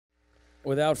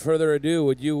Without further ado,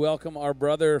 would you welcome our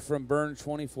brother from Burn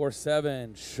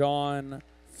 24/7, Sean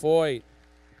Feucht.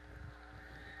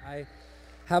 I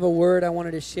have a word I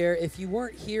wanted to share. If you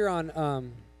weren't here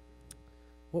on,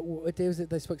 what day was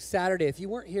it they spoke? Saturday. If you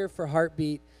weren't here for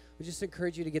Heartbeat, I just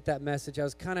encourage you to get that message.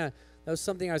 That was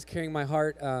something I was carrying in my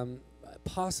heart,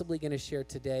 possibly going to share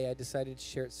today. I decided to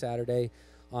share it Saturday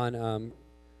on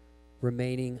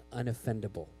remaining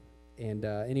unoffendable. And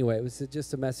anyway, it was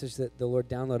just a message that the Lord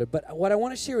downloaded. But what I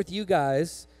want to share with you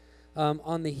guys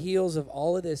on the heels of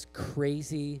all of this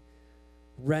crazy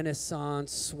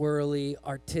Renaissance, swirly,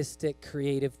 artistic,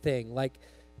 creative thing, like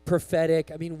prophetic.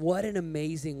 I mean, what an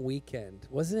amazing weekend.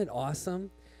 Wasn't it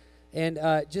awesome? And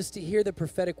just to hear the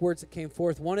prophetic words that came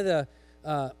forth. One of the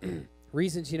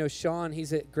reasons, Sean,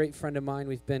 he's a great friend of mine.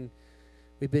 We've been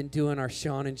doing our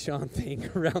Sean and Sean thing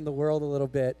around the world a little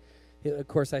bit. Of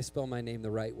course, I spell my name the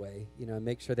right way. I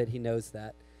make sure that he knows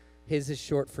that. His is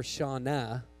short for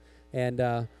Shauna. And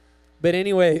but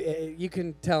anyway, you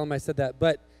can tell him I said that.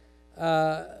 But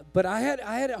I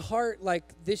had a heart like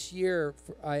this year.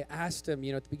 I asked him,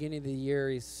 at the beginning of the year,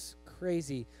 he's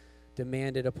crazy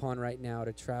demanded upon right now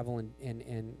to travel,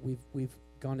 and we've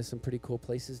gone to some pretty cool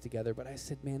places together. But I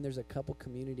said, man, there's a couple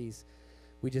communities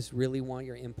we just really want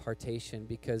your impartation,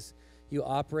 because you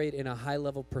operate in a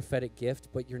high-level prophetic gift,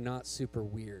 but you're not super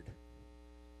weird.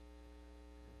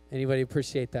 Anybody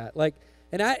appreciate that?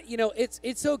 And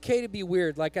it's okay to be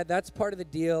weird. That's part of the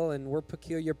deal, and we're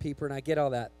peculiar people, and I get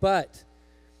all that. But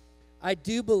I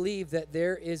do believe that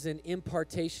there is an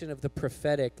impartation of the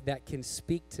prophetic that can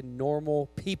speak to normal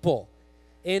people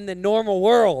in the normal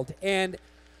world. And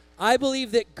I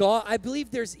believe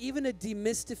there's even a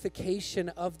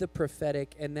demystification of the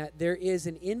prophetic, and that there is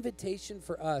an invitation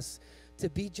for us to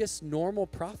be just normal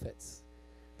prophets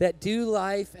that do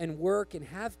life and work and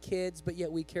have kids, but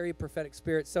yet we carry a prophetic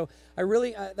spirit. So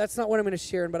that's not what I'm going to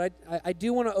share, but I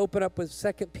do want to open up with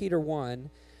 2 Peter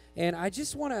 1, and I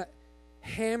just want to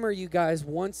hammer you guys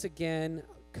once again,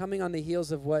 coming on the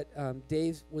heels of what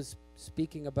Dave was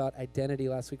speaking about identity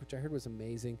last week, which I heard was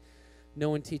amazing.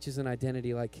 No one teaches an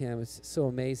identity like him. It's so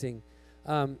amazing.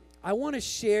 I want to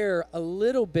share a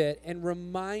little bit and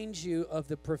remind you of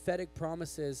the prophetic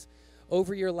promises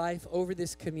over your life, over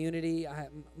this community.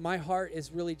 My heart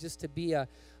is really just to be a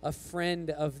friend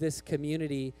of this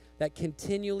community that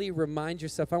continually reminds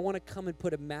yourself. I want to come and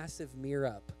put a massive mirror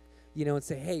up, and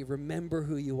say, hey, remember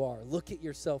who you are. Look at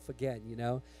yourself again,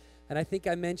 And I think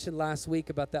I mentioned last week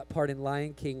about that part in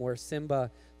Lion King where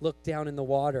Simba looked down in the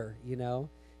water,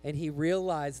 and he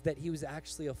realized that he was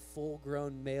actually a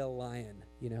full-grown male lion,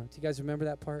 Do you guys remember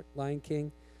that part, Lion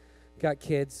King? Got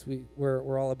kids,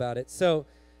 we're all about it. So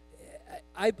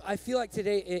I feel like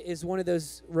today is one of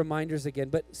those reminders again.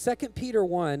 But 2 Peter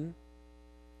 1,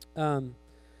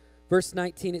 verse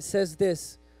 19, it says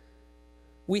this: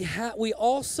 We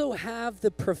also have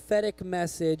the prophetic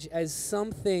message as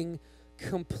something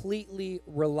completely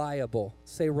reliable.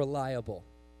 Say reliable.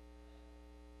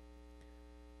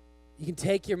 You can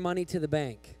take your money to the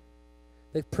bank.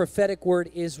 The prophetic word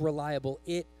is reliable.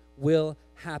 It will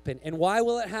happen. And why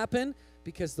will it happen?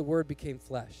 Because the word became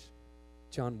flesh.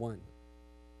 John 1.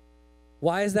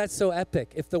 Why is that so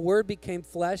epic? If the word became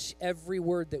flesh, every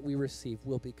word that we receive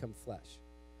will become flesh.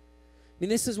 I mean,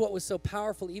 this is what was so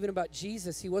powerful even about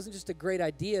Jesus. He wasn't just a great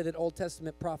idea that Old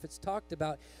Testament prophets talked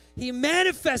about. He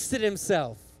manifested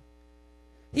himself.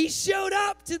 He showed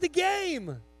up to the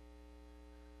game.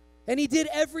 And he did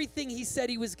everything he said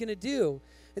he was going to do.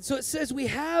 And so it says we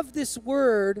have this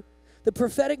word, the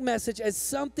prophetic message, as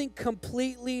something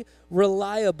completely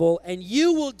reliable, and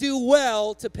you will do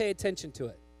well to pay attention to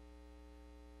it.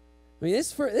 I mean,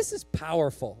 this is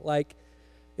powerful.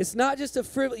 It's not just a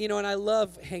frivolous, and I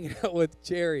love hanging out with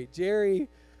Jerry.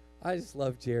 I just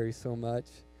love Jerry so much.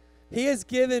 He has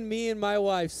given me and my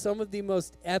wife some of the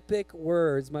most epic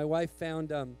words. My wife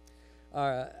found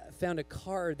a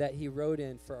card that he wrote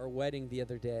in for our wedding the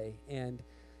other day, and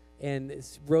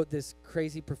wrote this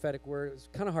crazy prophetic word. It was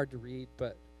kind of hard to read,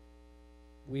 but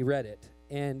we read it.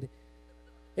 And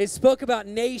it spoke about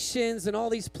nations and all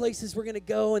these places we're going to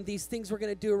go and these things we're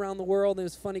going to do around the world. And it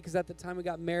was funny because at the time we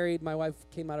got married, my wife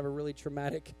came out of a really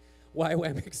traumatic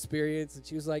YWAM experience. And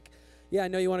she was like, yeah, I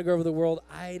know you want to go over the world.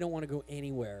 I don't want to go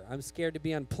anywhere. I'm scared to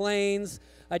be on planes.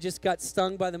 I just got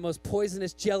stung by the most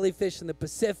poisonous jellyfish in the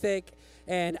Pacific.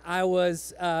 And I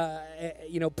was,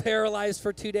 paralyzed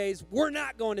for 2 days. We're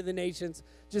not going to the nations,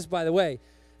 just by the way.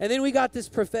 And then we got this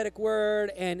prophetic word,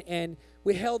 and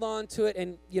we held on to it.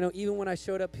 And, even when I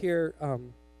showed up here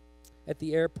at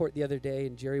the airport the other day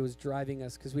and Jerry was driving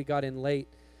us because we got in late,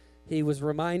 he was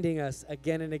reminding us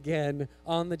again and again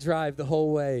on the drive the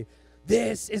whole way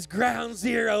This is ground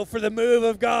zero for the move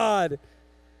of God.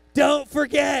 Don't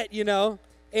forget, you know.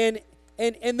 And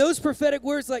those prophetic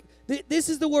words, like, this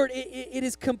is the word. It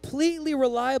is completely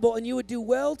reliable, and you would do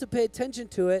well to pay attention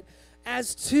to it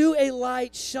as to a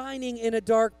light shining in a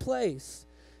dark place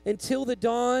until the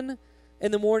dawn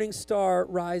and the morning star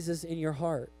rises in your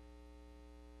heart.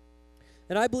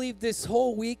 And I believe this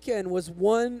whole weekend was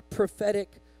one prophetic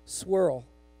swirl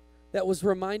that was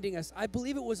reminding us. I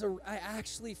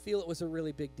actually feel it was a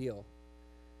really big deal.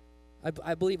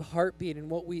 I believe Heartbeat and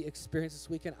what we experienced this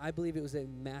weekend, I believe it was a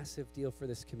massive deal for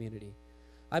this community.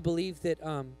 I believe that,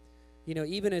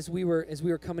 even as we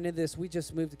were coming into this, we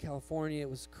just moved to California. It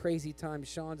was crazy time.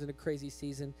 Sean's in a crazy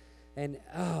season. And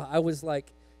I was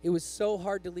like, it was so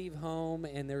hard to leave home,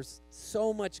 and there's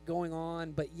so much going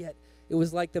on, but yet it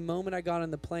was like the moment I got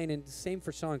on the plane, and the same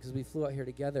for Sean because we flew out here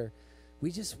together,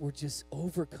 we just were just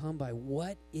overcome by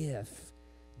what if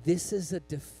this is a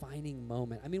defining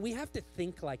moment. I mean, we have to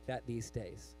think like that these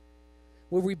days,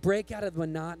 where we break out of the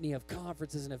monotony of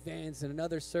conferences and events and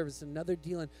another service and another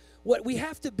deal. And what we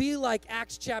have to be like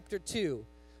Acts chapter 2,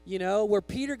 where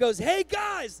Peter goes, hey,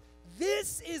 guys,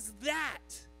 this is that.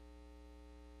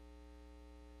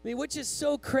 I mean, which is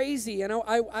so crazy. And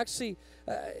I actually,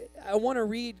 I want to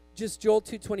read just Joel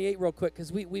 2:28 real quick,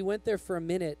 because we went there for a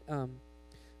minute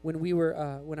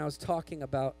when I was talking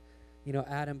about,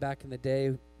 Adam back in the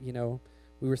day.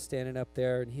 We were standing up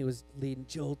there, and he was leading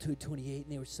Joel 2:28,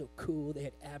 and they were so cool. They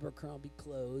had Abercrombie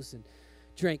clothes and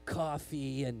drank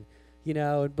coffee, and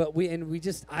but we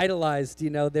just idolized,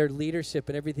 their leadership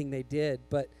and everything they did.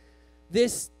 But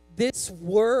this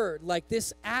word, like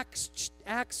this Acts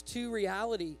 2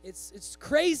 reality, it's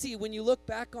crazy when you look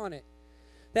back on it,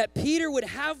 that Peter would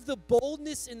have the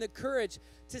boldness and the courage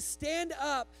to stand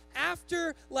up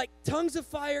after, like, tongues of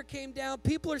fire came down,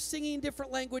 people are singing in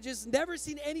different languages, never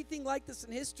seen anything like this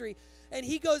in history, and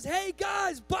he goes, hey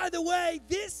guys, by the way,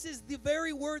 this is the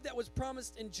very word that was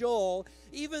promised in Joel,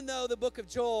 even though the book of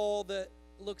Joel that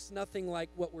looks nothing like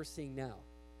what we're seeing now.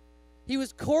 He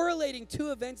was correlating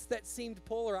two events that seemed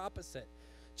polar opposite.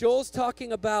 Joel's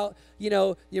talking about,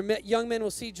 your young men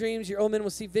will see dreams, your old men will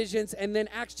see visions, and then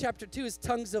Acts chapter 2 is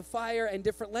tongues of fire and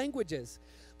different languages.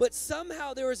 But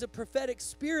somehow there was a prophetic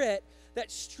spirit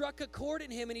that struck a chord in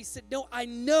him, and he said, no, I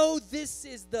know this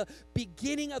is the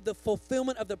beginning of the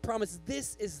fulfillment of the promise.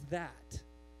 This is that.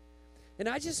 And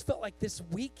I just felt like this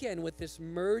weekend, with this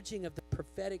merging of the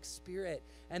prophetic spirit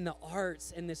and the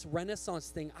arts and this Renaissance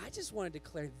thing, I just want to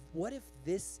declare, what if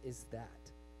this is that?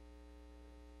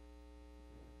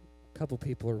 A couple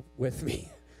people are with me.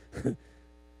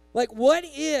 Like, what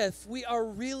if we are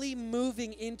really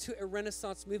moving into a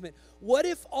Renaissance movement? What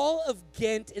if all of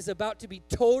Ghent is about to be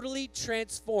totally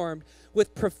transformed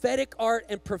with prophetic art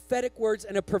and prophetic words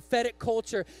and a prophetic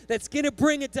culture that's going to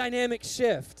bring a dynamic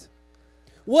shift?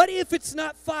 What if it's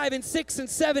not 5 and 6 and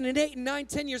 7 and 8 and 9,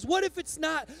 10 years? What if it's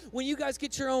not when you guys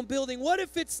get your own building? What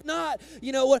if it's not,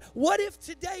 what if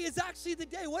today is actually the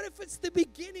day? What if it's the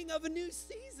beginning of a new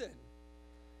season?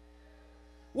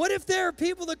 What if there are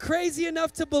people that are crazy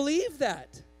enough to believe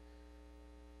that?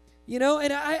 And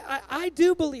I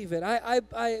do believe it.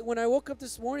 I when I woke up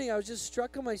this morning, I was just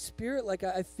struck in my spirit, like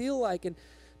I feel like, and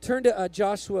turn to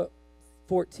Joshua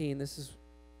 14. This is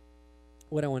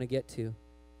what I want to get to.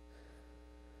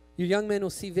 Your young men will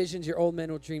see visions, your old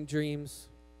men will dream dreams.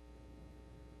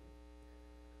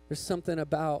 There's something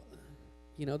about,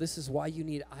 this is why you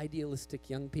need idealistic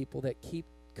young people that keep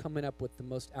coming up with the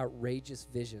most outrageous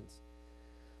visions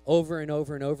over and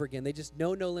over and over again. They just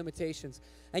know no limitations.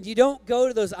 And you don't go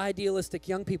to those idealistic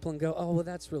young people and go, oh, well,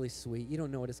 that's really sweet. You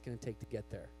don't know what it's going to take to get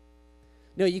there.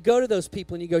 No, you go to those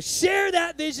people and you go, share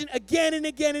that vision again and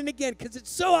again and again, because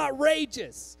it's so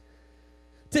outrageous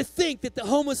to think that the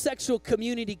homosexual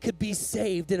community could be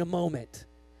saved in a moment.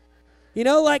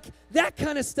 Like that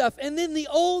kind of stuff. And then the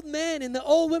old men and the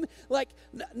old women, like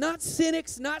not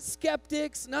cynics, not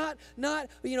skeptics, not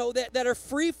that are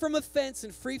free from offense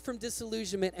and free from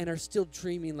disillusionment and are still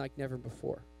dreaming like never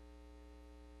before.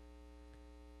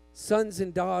 Sons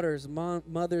and daughters,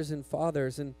 mothers and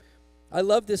fathers. And I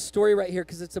love this story right here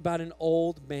because it's about an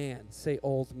old man. Say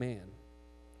old man.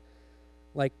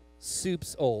 Like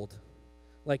soup's old.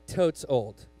 Like totes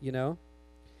old,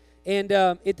 And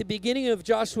at the beginning of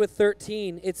Joshua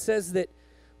 13, it says that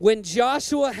when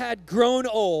Joshua had grown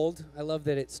old, I love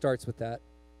that it starts with that.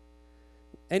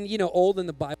 And, old in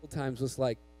the Bible times was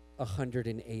like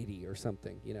 180 or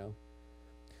something,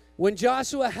 When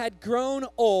Joshua had grown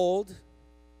old,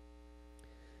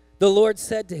 the Lord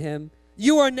said to him,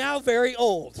 you are now very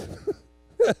old.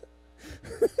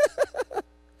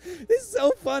 It's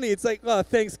so funny. It's like, oh,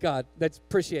 thanks, God.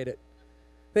 Appreciate it.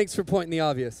 Thanks for pointing the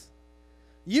obvious.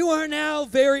 You are now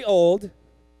very old,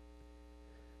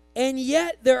 and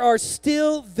yet there are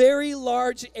still very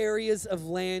large areas of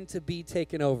land to be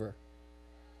taken over.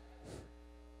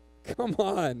 Come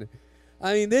on.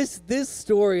 I mean, this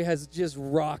story has just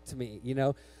rocked me, you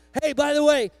know. Hey, by the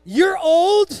way, you're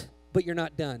old, but you're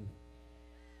not done.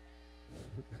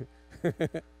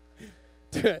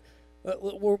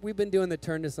 We've been doing the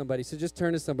turn to somebody, so just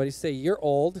turn to somebody. Say, you're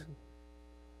old,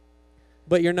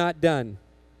 but you're not done.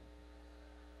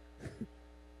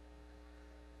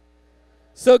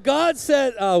 So God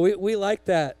said, oh, we like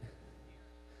that.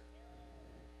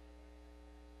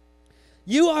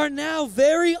 You are now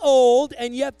very old,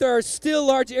 and yet there are still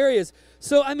large areas.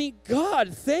 So, I mean,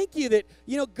 God, thank you that,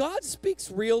 you know, God speaks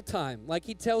real time. Like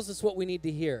he tells us what we need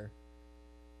to hear.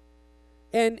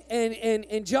 And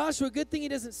Joshua, good thing he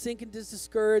doesn't sink into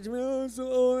discouragement,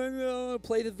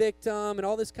 play the victim and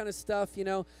all this kind of stuff, you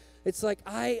know. It's like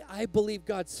I believe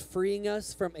God's freeing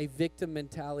us from a victim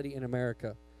mentality in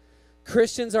America.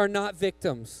 Christians are not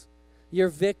victims. You're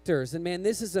victors. And man,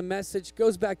 this is a message,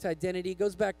 goes back to identity,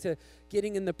 goes back to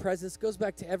getting in the presence, goes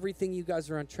back to everything you guys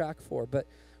are on track for. But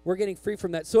we're getting free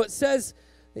from that. So it says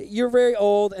you're very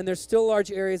old and there's still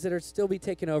large areas that are still be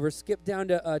taken over. Skip down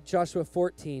to Joshua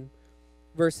 14,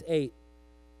 verse 8.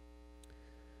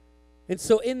 And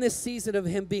so in this season of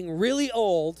him being really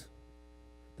old,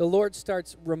 the Lord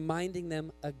starts reminding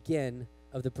them again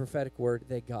of the prophetic word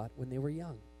they got when they were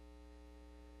young.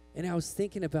 And I was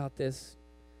thinking about this.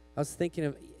 I was thinking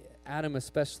of Adam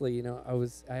especially, you know,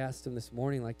 I asked him this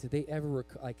morning, like, did they ever,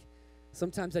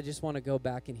 sometimes I just want to go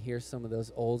back and hear some of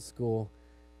those old school,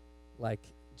 like,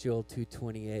 Joel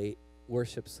 2:28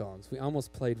 worship songs. We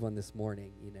almost played one this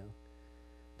morning, you know.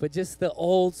 But just the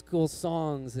old school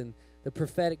songs and the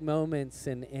prophetic moments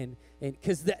and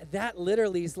because that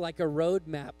literally is like a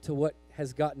roadmap to what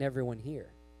has gotten everyone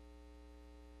here.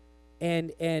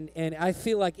 And I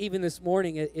feel like even this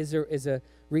morning is a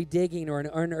redigging or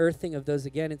an unearthing of those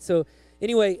again. And so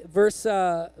anyway,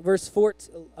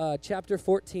 chapter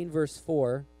 14, verse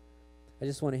 4. I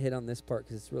just want to hit on this part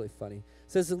because it's really funny.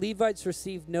 It says the Levites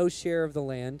received no share of the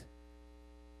land.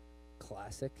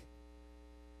 Classic.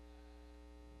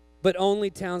 But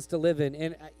only towns to live in.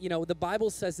 And you know, the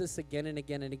Bible says this again and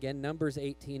again and again. Numbers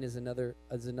 18 is another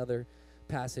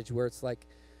passage where it's like,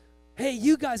 hey,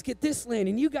 you guys get this land,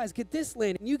 and you guys get this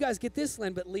land, and you guys get this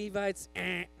land, but Levites,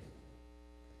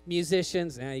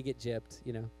 musicians, you get gypped,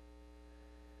 you know.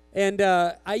 And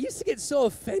I used to get so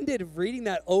offended of reading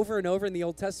that over and over in the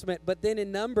Old Testament, but then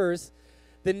in Numbers,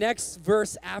 the next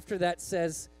verse after that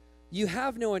says, you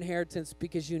have no inheritance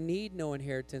because you need no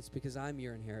inheritance because I'm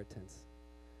your inheritance.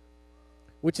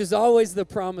 Which is always the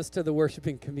promise to the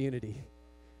worshiping community,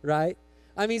 right?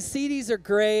 I mean, CDs are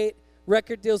great.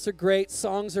 Record deals are great.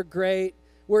 Songs are great.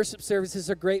 Worship services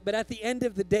are great. But at the end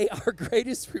of the day, our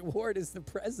greatest reward is the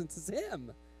presence, is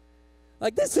Him.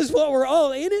 Like, this is what we're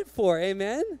all in it for.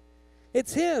 Amen?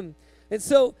 It's Him. And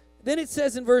so then it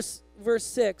says in verse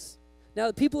 6, now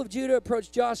the people of Judah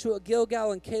approached Joshua at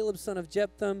Gilgal, and Caleb, son of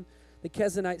Jephthah, the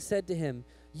Kenizzite, said to him,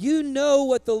 you know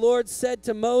what the Lord said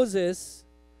to Moses,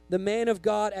 the man of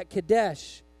God at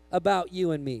Kadesh, about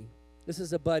you and me. This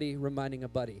is a buddy reminding a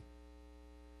buddy.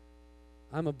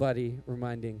 I'm a buddy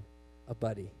reminding a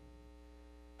buddy.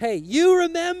 Hey, you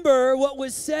remember what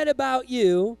was said about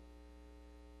you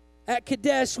at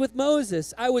Kadesh with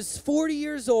Moses. I was 40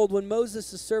 years old when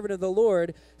Moses, the servant of the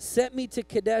Lord, sent me to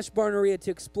Kadesh Barnea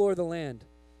to explore the land.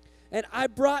 And I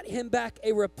brought him back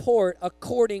a report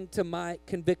according to my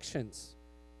convictions.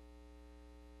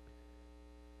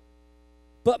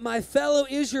 But my fellow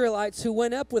Israelites who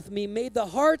went up with me made the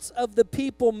hearts of the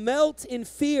people melt in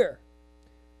fear.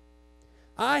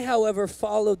 I, however,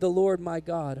 followed the Lord my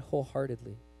God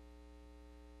wholeheartedly.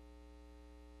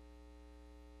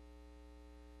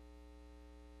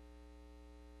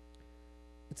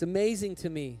 It's amazing to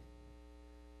me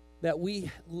that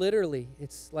we literally,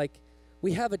 it's like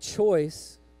we have a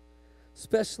choice,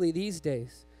 especially these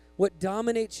days. What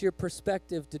dominates your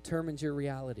perspective determines your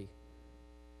reality.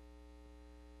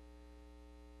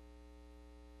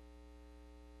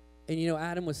 And, you know,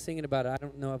 Adam was singing about it. I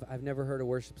don't know, I've never heard a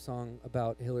worship song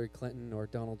about Hillary Clinton or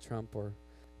Donald Trump or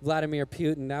Vladimir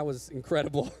Putin. That was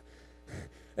incredible.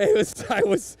 I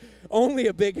was only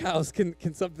a big house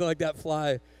can something like that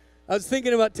fly. I was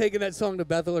thinking about taking that song to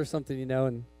Bethel or something, you know,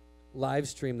 and live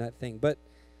stream that thing. But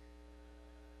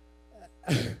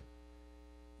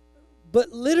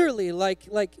literally,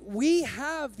 like we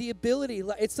have the ability.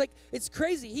 It's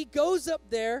crazy. He goes up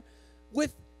there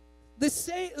with the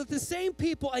same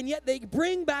people, and yet they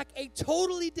bring back a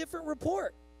totally different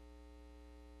report.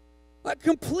 A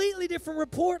completely different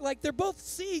report. Like they're both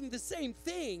seeing the same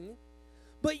thing,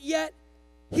 but yet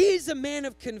he's a man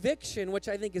of conviction, which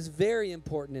I think is very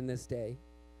important in this day.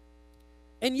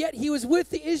 And yet he was with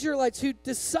the Israelites who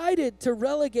decided to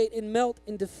relegate and melt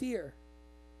into fear.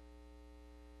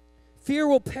 Fear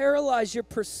will paralyze your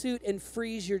pursuit and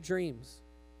freeze your dreams.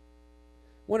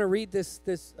 I want to read this,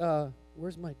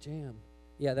 where's my jam?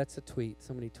 Yeah, that's a tweet.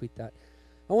 Somebody tweet that.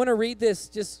 I want to read this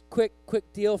just quick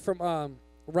deal from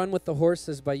Run with the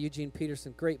Horses by Eugene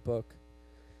Peterson. Great book.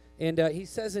 And he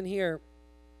says in here,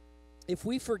 if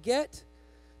we forget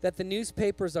that the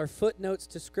newspapers are footnotes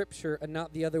to Scripture and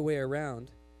not the other way around,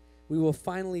 we will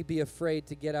finally be afraid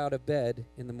to get out of bed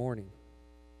in the morning.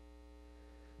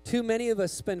 Too many of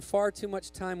us spend far too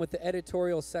much time with the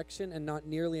editorial section and not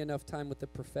nearly enough time with the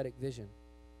prophetic vision.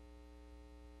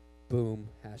 Boom,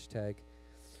 hashtag.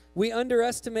 We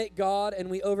underestimate God and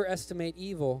we overestimate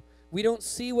evil. We don't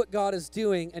see what God is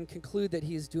doing and conclude that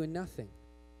he is doing nothing.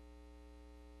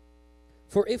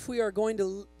 For if we are going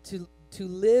to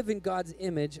live in God's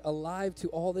image, alive to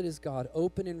all that is God,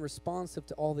 open and responsive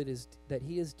to all that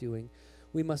he is doing,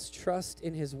 we must trust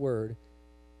in his word,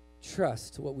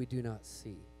 trust what we do not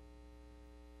see.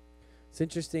 It's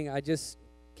interesting, I just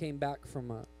came back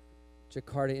from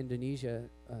Jakarta, Indonesia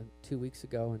 2 weeks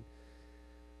ago, and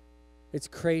it's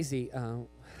crazy.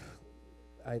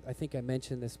 I think I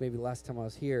mentioned this maybe the last time I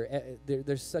was here.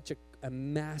 There's such a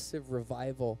massive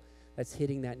revival that's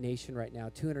hitting that nation right now,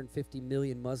 250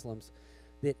 million Muslims,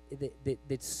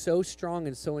 that's so strong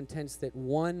and so intense that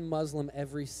one Muslim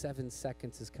every 7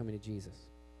 seconds is coming to Jesus.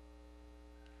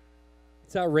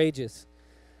 It's outrageous.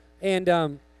 And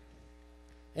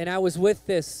I was with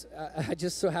this, I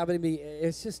just so happened to be,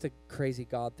 it's just a crazy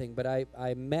God thing, but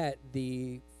I met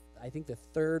I think the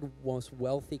third most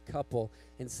wealthy couple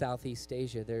in Southeast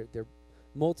Asia. They're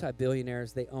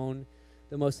multi-billionaires. They own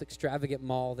the most extravagant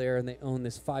mall there, and they own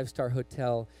this 5-star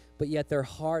hotel. But yet their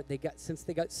heart, since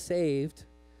they got saved,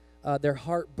 their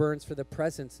heart burns for the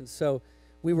presence. And so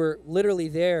we were literally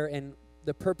there, and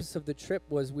the purpose of the trip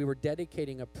was we were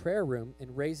dedicating a prayer room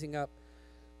and raising up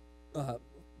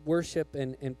worship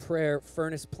and prayer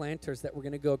furnace planters that were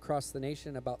going to go across the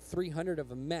nation. About 300 of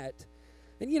them met.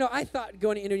 And, I thought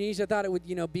going to Indonesia, I thought it would,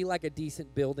 be like a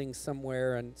decent building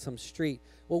somewhere on some street.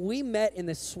 Well, we met in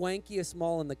the swankiest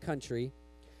mall in the country,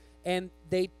 and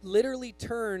they literally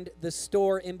turned the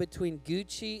store in between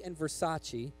Gucci and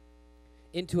Versace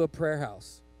into a prayer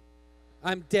house.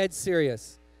 I'm dead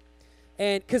serious.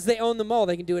 And because they own the mall,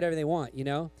 they can do whatever they want,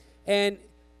 And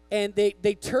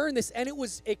they turned this, and it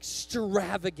was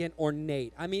extravagant,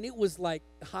 ornate. I mean, it was like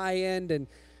high end, and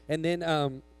then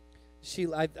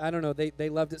I don't know, they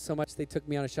loved it so much they took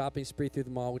me on a shopping spree through the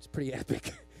mall, which is pretty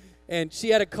epic. And she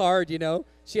had a card,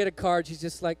 She had a card. She's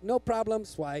just like, no problem,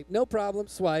 swipe. No problem,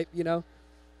 swipe,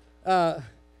 Never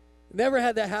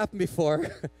had that happen before.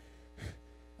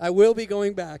 I will be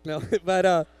going back, no.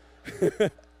 But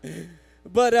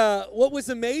what was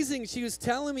amazing, she was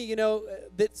telling me,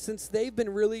 that since they've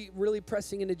been really, really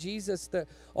pressing into Jesus, that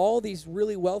all these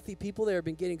really wealthy people there have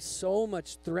been getting so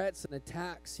much threats and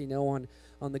attacks,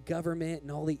 on the government and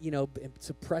all the,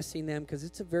 suppressing them because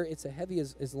it's a heavy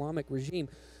Islamic regime.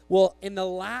 Well, in the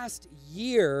last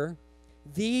year,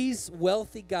 these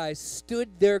wealthy guys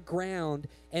stood their ground,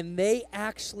 and they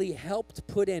actually helped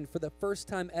put in, for the first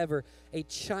time ever, a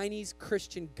Chinese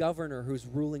Christian governor who's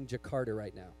ruling Jakarta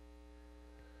right now.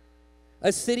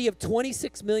 A city of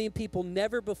 26 million people,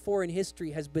 never before in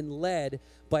history has been led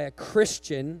by a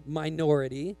Christian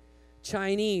minority,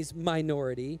 Chinese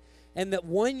minority, and that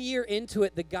 1 year into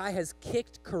it, the guy has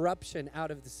kicked corruption out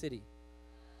of the city.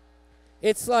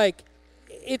 It's like,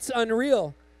 it's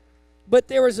unreal. But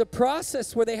there was a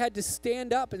process where they had to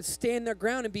stand up and stand their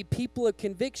ground and be people of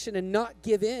conviction and not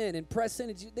give in and press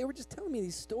in. They were just telling me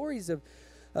these stories of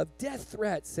death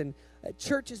threats and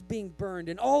churches being burned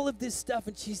and all of this stuff.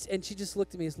 And she just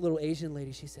looked at me, this little Asian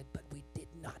lady. She said, but we did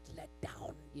not let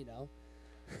down,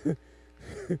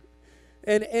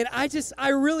 And I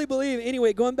really believe,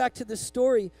 anyway, going back to the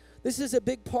story, this is a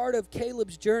big part of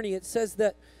Caleb's journey. It says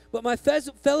that, but my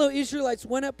fellow Israelites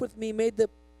went up with me, made the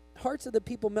hearts of the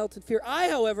people melt in fear. I,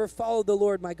 however, followed the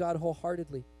Lord my God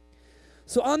wholeheartedly.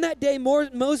 So on that day,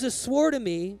 Moses swore to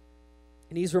me,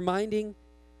 and he's reminding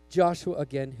Joshua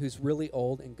again, who's really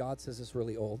old, and God says is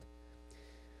really old.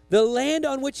 The land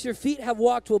on which your feet have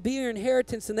walked will be your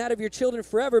inheritance and that of your children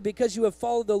forever, because you have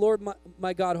followed the Lord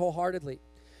my God wholeheartedly.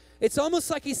 It's almost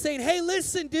like he's saying, hey,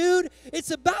 listen, dude, it's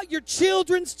about your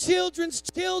children's children's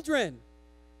children.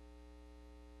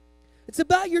 It's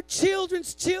about your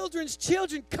children's children's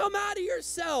children. Come out of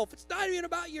yourself. It's not even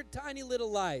about your tiny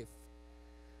little life.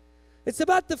 It's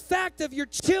about the fact of your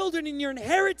children and your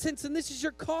inheritance, and this is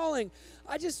your calling.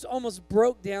 I just almost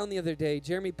broke down the other day.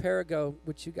 Jeremy Perigo,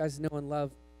 which you guys know and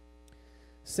love,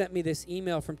 sent me this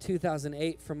email from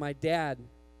 2008 from my dad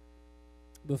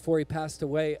before he passed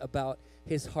away about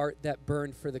his heart that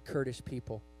burned for the Kurdish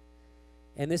people.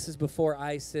 And this is before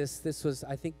ISIS. This was,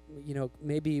 I think,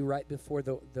 maybe right before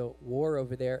the war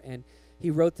over there. And he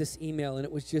wrote this email, and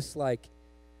it was just like,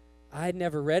 I had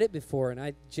never read it before,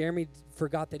 and Jeremy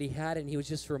forgot that he had it, and he was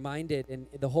just reminded. And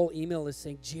the whole email is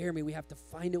saying, Jeremy, we have to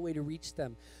find a way to reach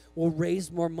them. We'll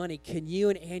raise more money. Can you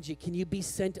and Angie, can you be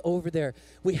sent over there?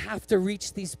 We have to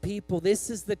reach these people. This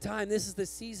is the time. This is the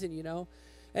season,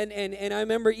 And I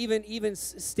remember even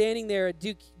standing there at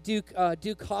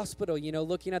Duke Hospital,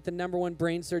 looking at the #1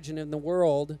 brain surgeon in the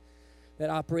world that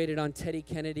operated on Teddy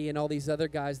Kennedy and all these other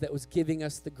guys that was giving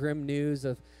us the grim news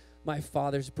of my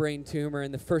father's brain tumor.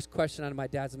 And the first question out of my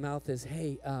dad's mouth is,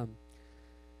 hey,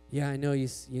 yeah, I know you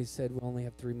said we'll only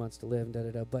have 3 months to live,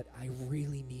 but I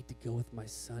really need to go with my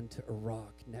son to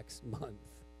Iraq next month.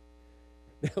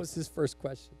 That was his first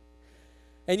question.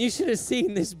 And you should have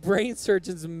seen this brain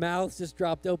surgeon's mouth just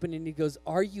dropped open, and he goes,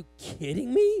 are you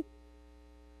kidding me?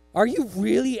 Are you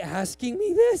really asking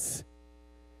me this?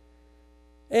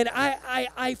 And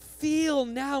I feel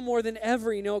now more than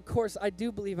ever, of course, I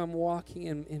do believe I'm walking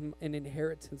in an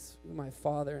inheritance with my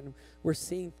father, and we're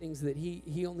seeing things that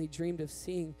he only dreamed of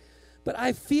seeing. But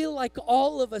I feel like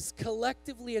all of us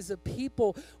collectively as a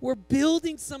people, we're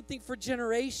building something for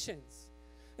generations.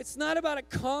 It's not about a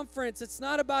conference. It's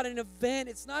not about an event.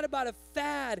 It's not about a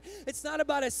fad. It's not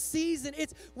about a season.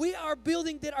 We are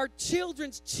building that our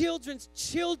children's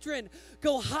children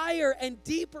go higher and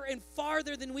deeper and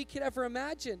farther than we could ever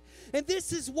imagine. And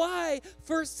this is why,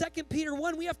 2 Peter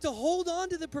 1, we have to hold on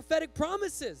to the prophetic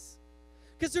promises.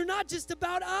 Because they're not just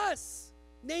about us.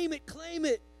 Name it, claim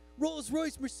it. Rolls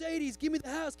Royce, Mercedes, give me the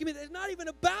house, give me that. It's not even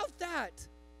about that.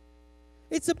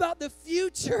 It's about the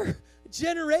future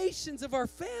generations of our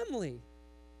family.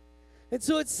 And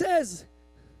so it says,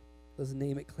 those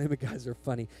name it, claim it guys are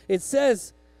funny. It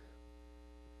says,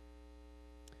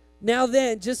 now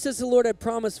then, just as the Lord had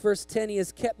promised, verse 10, he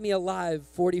has kept me alive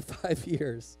 45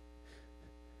 years.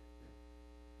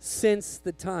 Since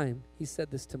the time he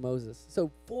said this to Moses.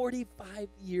 So 45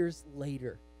 years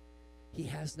later, he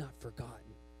has not forgotten.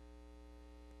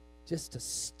 Just a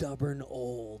stubborn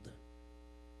old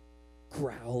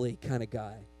growly kind of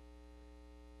guy.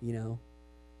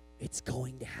 It's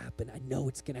going to happen. I know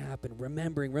it's going to happen.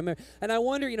 Remember. And I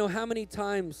wonder, how many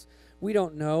times, we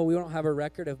don't know, we don't have a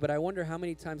record of, but I wonder how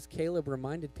many times Caleb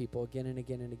reminded people again and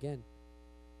again and again.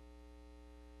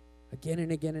 Again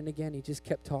and again and again. He just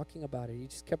kept talking about it. He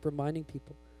just kept reminding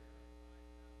people.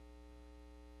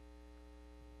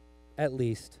 At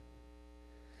least.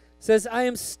 It says, I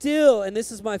am still, and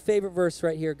this is my favorite verse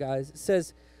right here, guys. It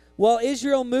says, while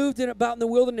Israel moved about in the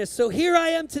wilderness, so here I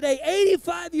am today,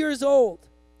 85 years old.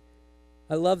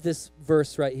 I love this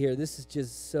verse right here. This is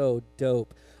just so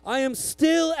dope. I am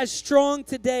still as strong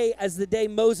today as the day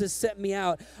Moses sent me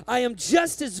out. I am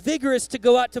just as vigorous to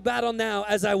go out to battle now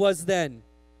as I was then.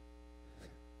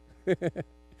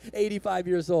 85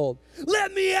 years old.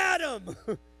 Let me at him.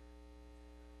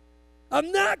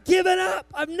 I'm not giving up.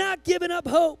 I'm not giving up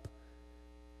hope.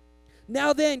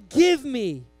 Now then, give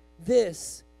me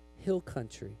this hill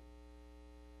country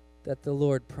that the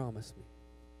Lord promised me.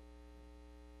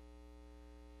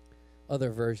 Other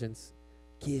versions,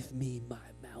 give me my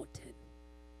mountain.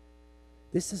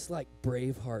 This is like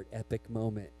Braveheart epic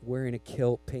moment, wearing a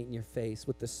kilt, painting your face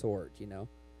with the sword,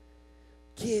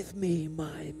 Give me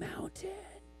my mountain.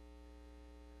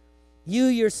 You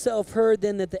yourself heard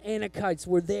then that the Anakites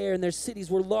were there and their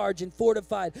cities were large and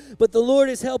fortified, but the Lord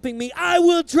is helping me. I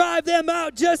will drive them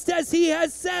out just as he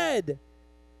has said.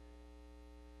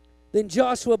 Then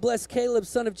Joshua blessed Caleb,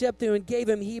 son of Jephunneh, and gave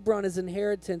him Hebron as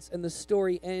inheritance, and the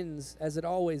story ends as it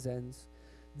always ends.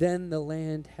 Then the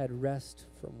land had rest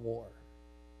from war.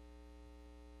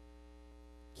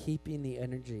 Keeping the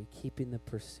energy, keeping the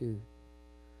pursuit.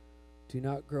 Do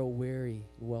not grow weary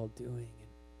in well-doing.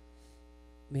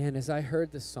 Man, as I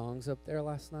heard the songs up there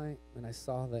last night, and I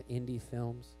saw the indie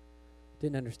films,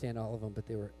 didn't understand all of them, but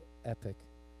they were epic.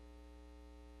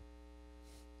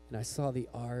 And I saw the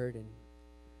art and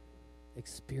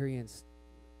experienced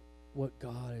what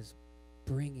God is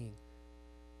bringing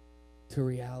to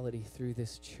reality through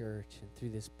this church and through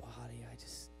this body. I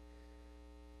just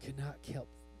could not help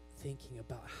thinking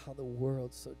about how the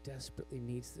world so desperately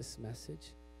needs this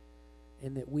message,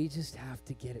 and that we just have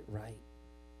to get it right.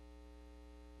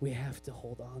 We have to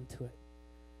hold on to it.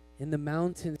 In the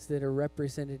mountains that are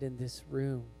represented in this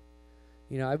room,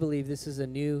 I believe this is a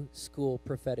new school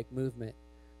prophetic movement,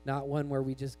 not one where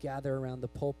we just gather around the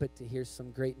pulpit to hear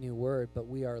some great new word, but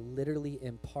we are literally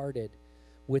imparted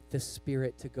with the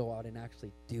Spirit to go out and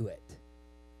actually do it.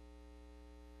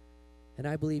 And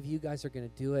I believe you guys are going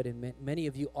to do it, and many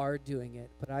of you are doing it.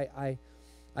 But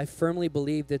I firmly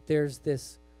believe that there's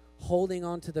this holding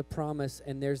on to the promise,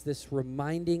 and there's this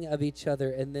reminding of each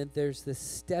other, and then there's this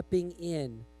stepping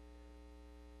in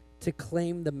to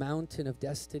claim the mountain of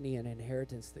destiny and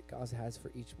inheritance that God has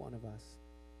for each one of us.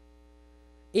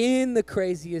 In the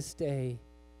craziest day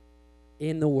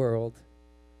in the world,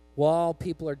 while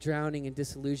people are drowning in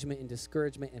disillusionment and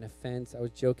discouragement and offense. I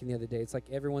was joking the other day. It's like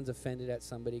everyone's offended at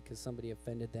somebody because somebody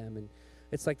offended them. And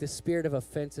it's like the spirit of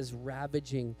offense is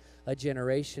ravaging a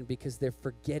generation because they're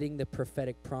forgetting the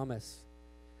prophetic promise.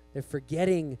 They're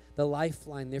forgetting the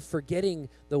lifeline. They're forgetting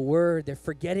the word. They're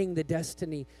forgetting the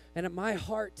destiny. And at my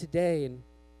heart today, and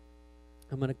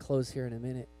I'm going to close here in a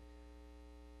minute,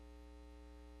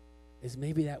 is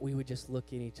maybe that we would just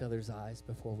look in each other's eyes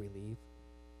before we leave.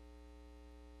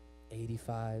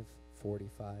 85,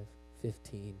 45,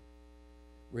 15,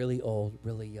 really old,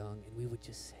 really young, and we would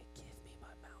just say, give me my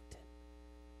mountain.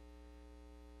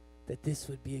 That this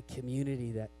would be a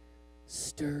community that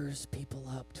stirs people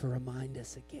up to remind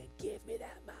us again, give me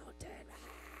that mountain.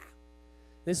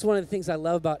 This is one of the things I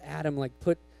love about Adam, like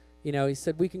he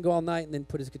said, we can go all night, and then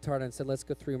put his guitar down and said, let's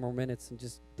go 3 more minutes and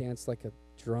just dance like a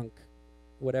drunk,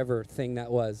 whatever thing that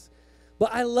was.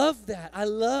 But I love that. I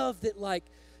love that, like,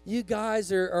 you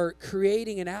guys are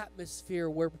creating an atmosphere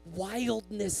where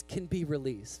wildness can be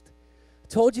released. I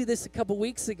told you this a couple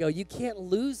weeks ago. You can't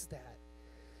lose that.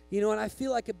 And I feel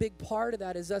like a big part of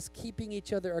that is us keeping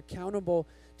each other accountable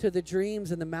to the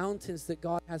dreams and the mountains that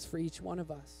God has for each one of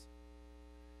us.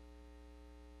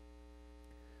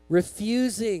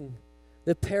 Refusing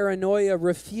the paranoia,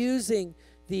 refusing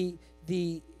the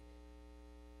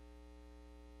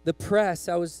press.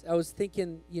 I was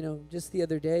thinking, just the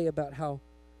other day about how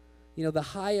the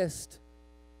highest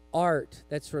art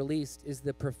that's released is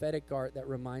the prophetic art that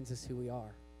reminds us who we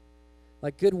are.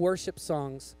 Like, good worship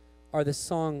songs are the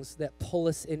songs that pull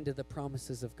us into the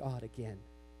promises of God again.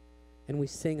 And we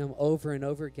sing them over and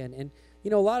over again. And,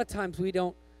 a lot of times we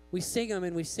sing them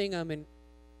and we sing them and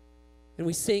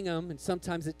we sing them, and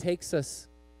sometimes it takes us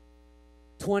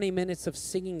 20 minutes of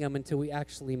singing them until we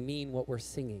actually mean what we're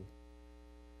singing.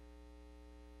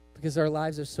 Because our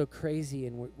lives are so crazy,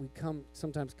 and we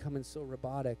sometimes come in so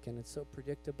robotic, and it's so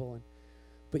predictable.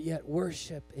 But yet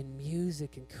worship and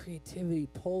music and creativity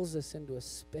pulls us into a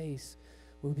space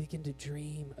where we begin to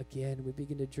dream again. We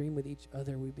begin to dream with each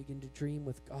other. We begin to dream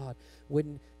with God.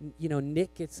 When,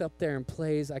 Nick gets up there and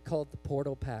plays, I call it the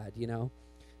portal pad,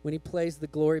 When he plays the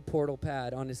glory portal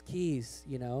pad on his keys,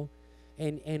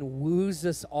 and woos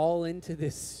us all into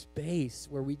this space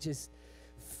where we just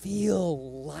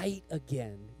feel light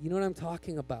again. You know what I'm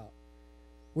talking about?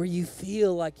 Where you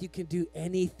feel like you can do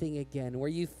anything again. Where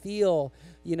you feel,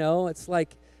 it's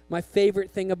like my favorite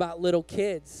thing about little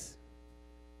kids.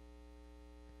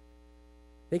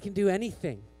 They can do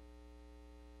anything.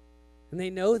 And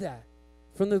they know that.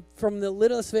 From the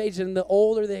littlest age, and the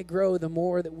older they grow, the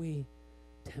more that we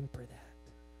temper that.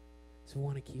 So we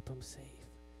want to keep them safe.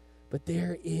 But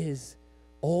there is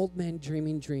old men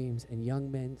dreaming dreams and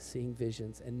young men seeing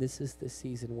visions. And this is the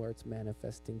season where it's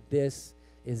manifesting. This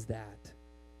is that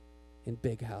in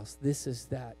Big House. This is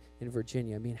that in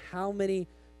Virginia. I mean, how many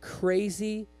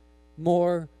crazy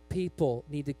more people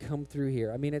need to come through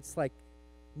here? I mean, it's like,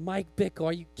 Mike Bickle,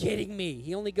 are you kidding me?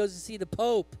 He only goes to see the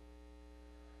Pope.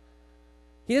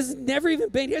 He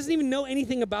doesn't even know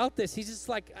anything about this. He's just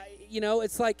like,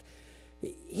 it's like,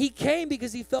 he came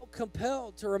because he felt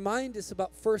compelled to remind us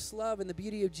about first love and the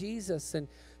beauty of Jesus. And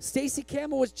Stacy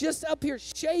Campbell was just up here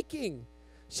shaking.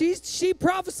 She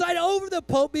prophesied over the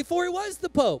Pope before he was the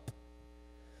Pope.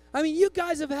 I mean, you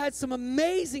guys have had some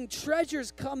amazing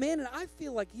treasures come in, and I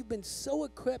feel like you've been so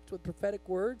equipped with prophetic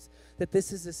words that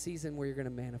this is a season where you're going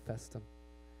to manifest them.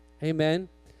 Amen.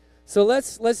 So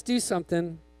let's do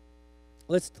something.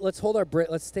 Let's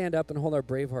stand up and hold our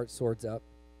Braveheart swords up.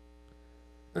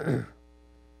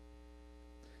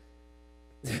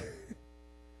 Yeah,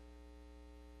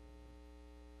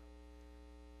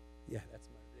 that's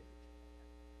my rig.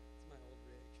 It's my old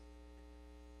rig.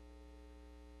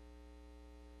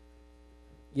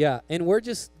 Yeah, and we're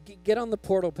just get on the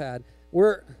portal pad.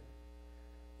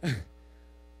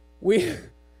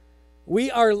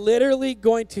 We are literally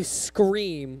going to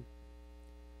scream,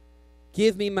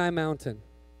 "Give me my mountain,"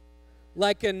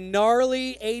 like a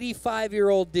gnarly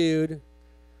 85-year-old dude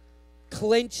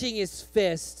clenching his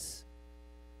fists.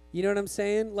 You know what I'm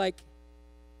saying? Like,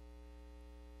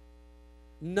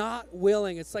 not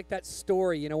willing. It's like that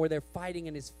story, you know, where they're fighting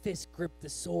and his fist gripped the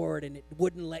sword and it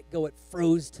wouldn't let go. It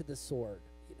froze to the sword,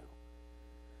 you know.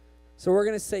 So we're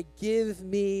going to say, give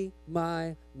me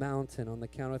my mountain on the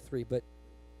count of 3. But,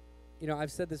 you know,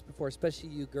 I've said this before, especially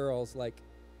you girls, like,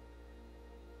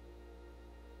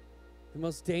 the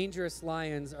most dangerous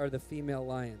lions are the female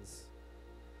lions.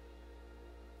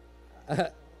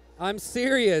 I'm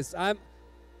serious.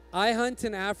 I hunt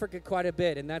in Africa quite a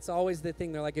bit, and that's always the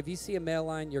thing. They're like, if you see a male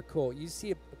lion, you're cool. You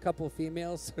see a couple of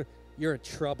females, you're in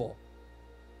trouble.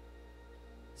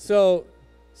 So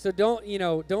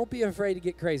don't be afraid to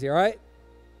get crazy, all right?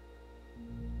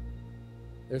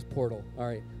 There's Portal. All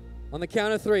right. On the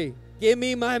count of 3, give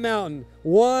me my mountain.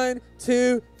 1,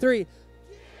 2, 3.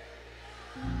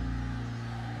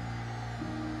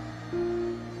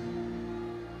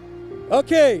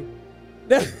 Okay.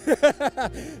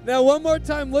 Now one more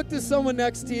time, look to someone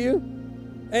next to you.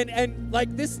 And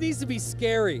like, this needs to be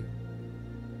scary.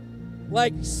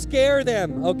 Like, scare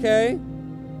them, okay?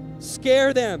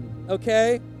 Scare them,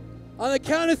 okay? On the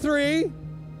count of 3.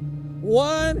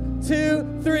 1,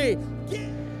 2, 3.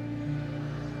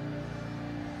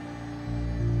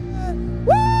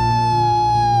 Woo!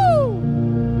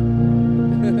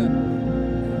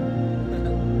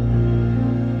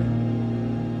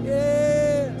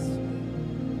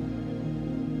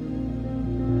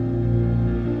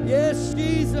 Yes,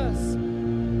 Jesus.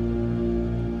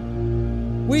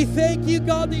 We thank you,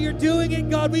 God, that you're doing it,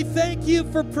 God. We thank you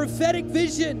for prophetic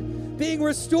vision being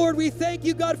restored. We thank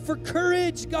you, God, for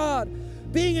courage, God,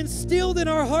 being instilled in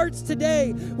our hearts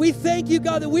today. We thank you,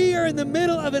 God, that we are in the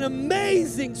middle of an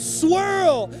amazing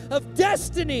swirl of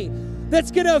destiny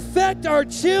that's going to affect our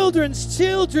children's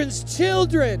children's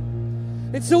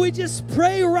children. And so we just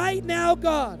pray right now,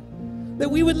 God, that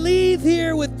we would leave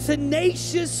here with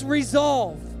tenacious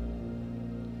resolve.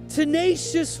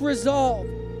 Tenacious resolve.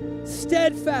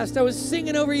 Steadfast. I was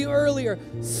singing over you earlier.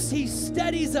 He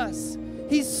steadies us.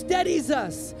 He steadies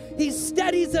us. He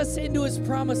steadies us into his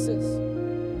promises.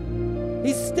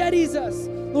 He steadies us.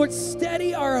 Lord,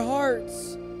 steady our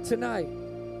hearts tonight.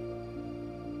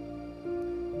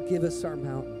 Give us our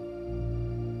mountain.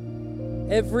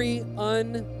 Every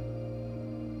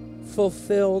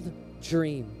unfulfilled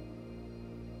dream.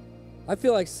 I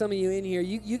feel like some of you in here,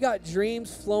 you got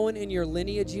dreams flowing in your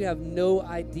lineage you have no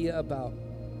idea about.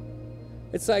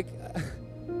 It's like,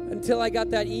 until I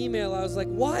got that email, I was like,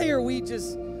 why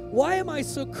am I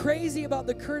so crazy about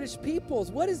the Kurdish peoples?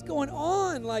 What is going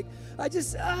on? Like, I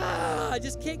just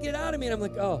can't get out of me. And I'm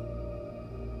like, oh,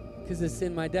 because it's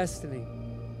in my destiny.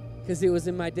 Because it was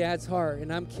in my dad's heart,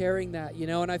 and I'm carrying that, you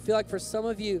know. And I feel like for some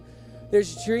of you,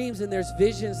 there's dreams and there's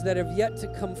visions that have yet to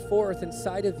come forth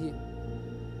inside of you.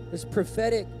 There's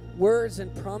prophetic words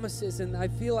and promises, and I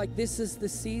feel like this is the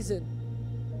season.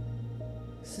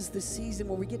 This is the season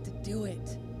where we get to do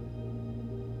it.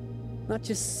 Not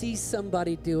just see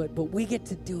somebody do it, but we get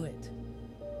to do it.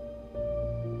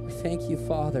 We thank you,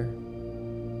 Father.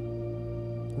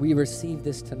 We receive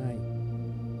this tonight.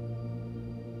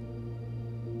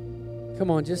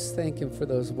 Come on, just thank him for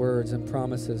those words and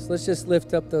promises. Let's just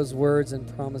lift up those words and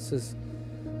promises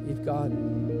you've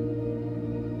gotten.